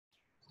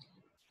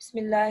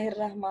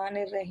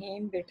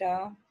बिस्मिल्लाहिर्रहमानिर्रहीम बेटा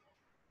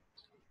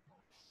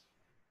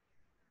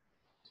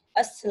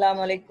अस्सलाम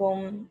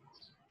वालेकुम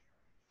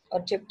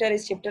और chapter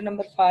is chapter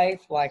number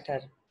 5 water.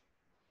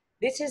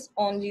 This is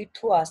only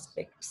two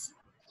aspects.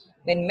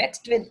 When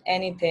mixed with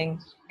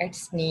anything,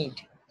 it's need,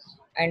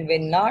 and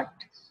when not,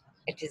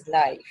 it is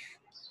life.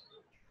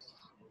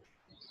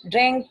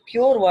 Drink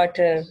pure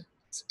water,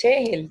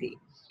 stay healthy.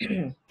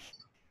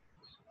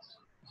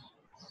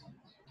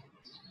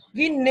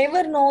 We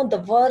never know the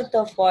worth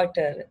of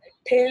water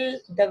till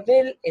the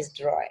well is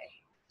dry.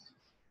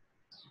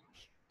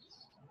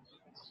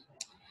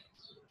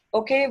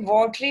 Okay,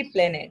 watery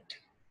planet.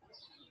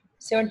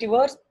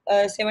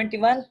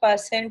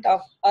 71%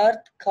 of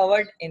Earth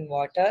covered in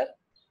water.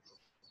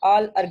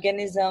 All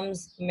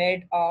organisms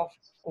made of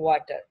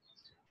water.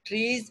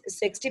 Trees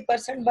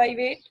 60% by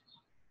weight.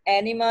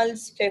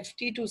 Animals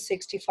 50 to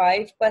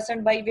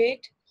 65% by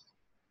weight.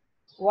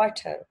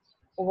 Water.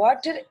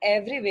 Water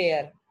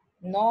everywhere,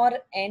 nor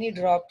any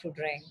drop to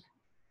drink.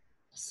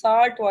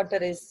 Salt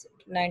water is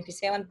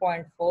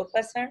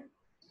 97.4%.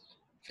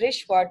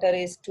 Fresh water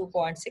is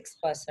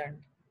 2.6%.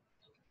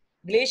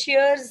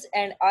 Glaciers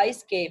and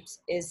ice caps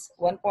is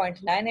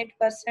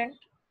 1.98%.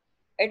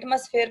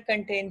 Atmosphere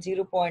contains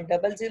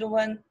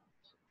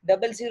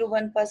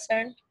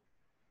 0.001%.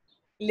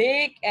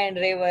 Lake and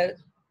river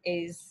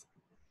is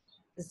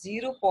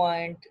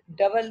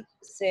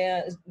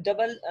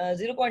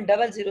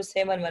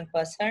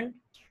 0.0071%,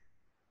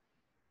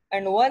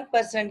 and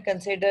 1%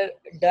 considered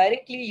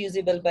directly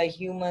usable by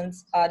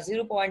humans, or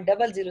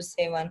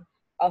 0.007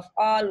 of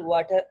all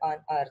water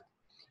on earth,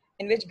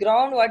 in which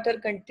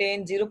groundwater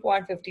contains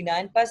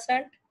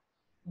 0.59%,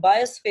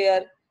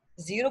 biosphere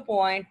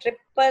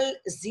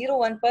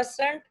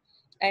 0.0001%,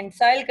 and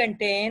soil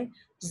contain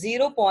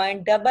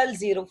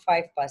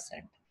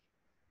 0.005%.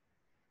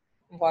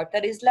 Water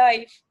is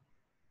life.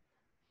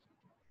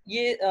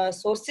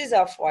 Sources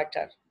of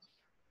water.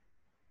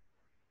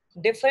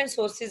 Different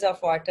sources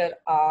of water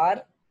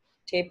are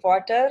tap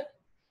water,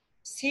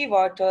 sea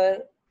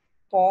water,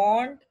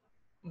 pond,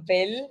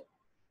 well,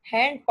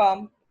 hand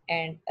pump,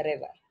 and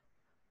river.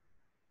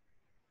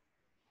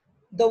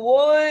 The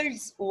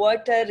world's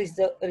water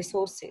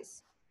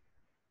resources.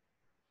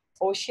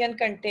 Ocean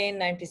contain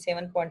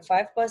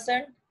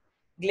 97.5%.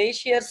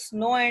 Glaciers,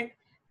 snow, and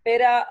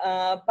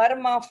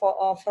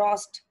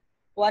permafrost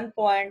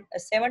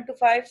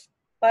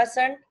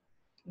 1.75%.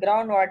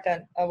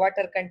 Groundwater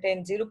water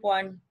contain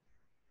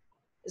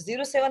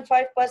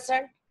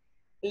 0.075%.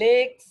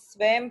 Lakes,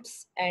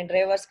 swamps, and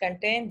rivers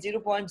contain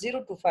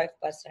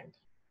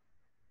 0.025%.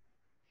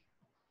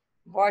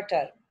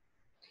 Water.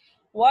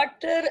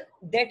 Water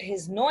that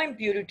has no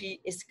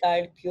impurity is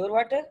called pure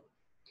water.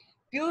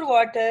 Pure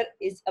water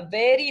is a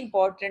very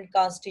important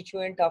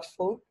constituent of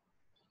food.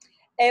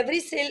 Every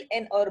cell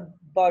in our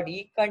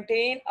body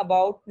contains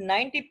about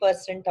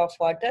 90% of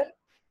water,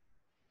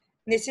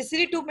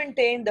 necessary to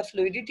maintain the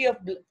fluidity of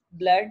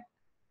blood,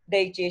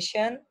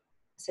 digestion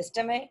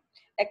system है,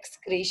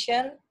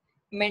 excretion,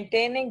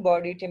 maintaining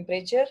body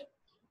temperature,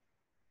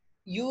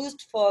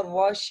 used for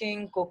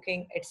washing,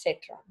 cooking,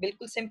 etc.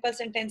 बिल्कुल simple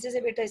sentences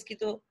है बेटा, इसकी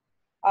तो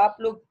आप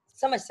लोग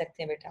समझ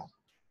सकते हैं बेटा.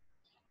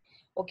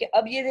 ओके,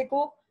 अब ये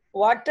देखो,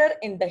 water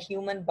in the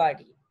human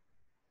body.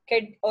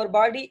 और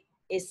body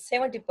is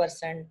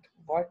 70%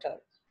 water.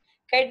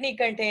 Kidney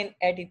contain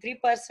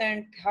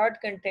 83%, heart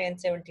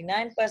contains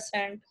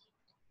 79%,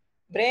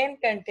 brain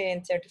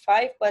contains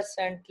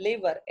 75%,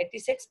 liver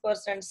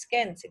 86%,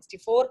 skin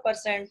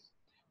 64%,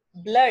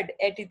 blood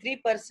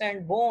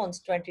 83%, bones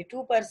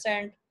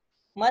 22%,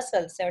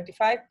 muscles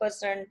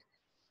 75%,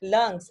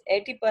 lungs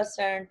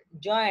 80%,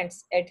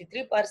 joints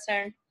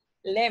 83%,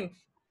 lymph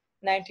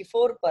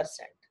 94%.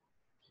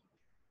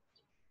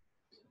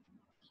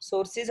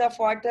 Sources of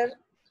water.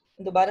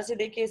 दोबारा से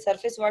देखिए,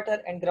 surface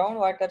water and ground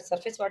water.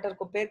 Surface water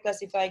को pair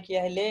classify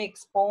किया है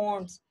lakes,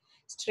 Pond's,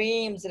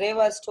 streams,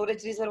 river,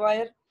 storage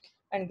reservoir.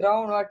 And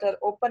ground water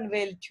open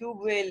well,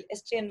 tube well,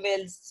 एस्ट्रियन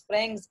Wales,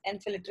 springs,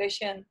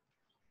 infiltration.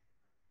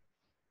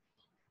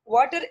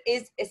 Water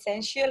is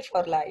essential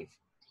for life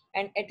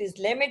and it is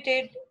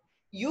limited.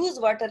 Use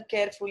water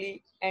carefully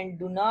and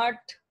do not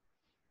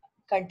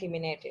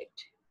contaminate it.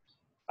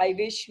 I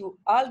wish you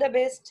all the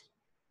best.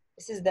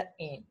 This is the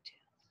end.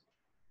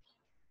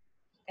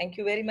 Thank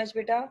you very much,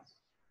 beta.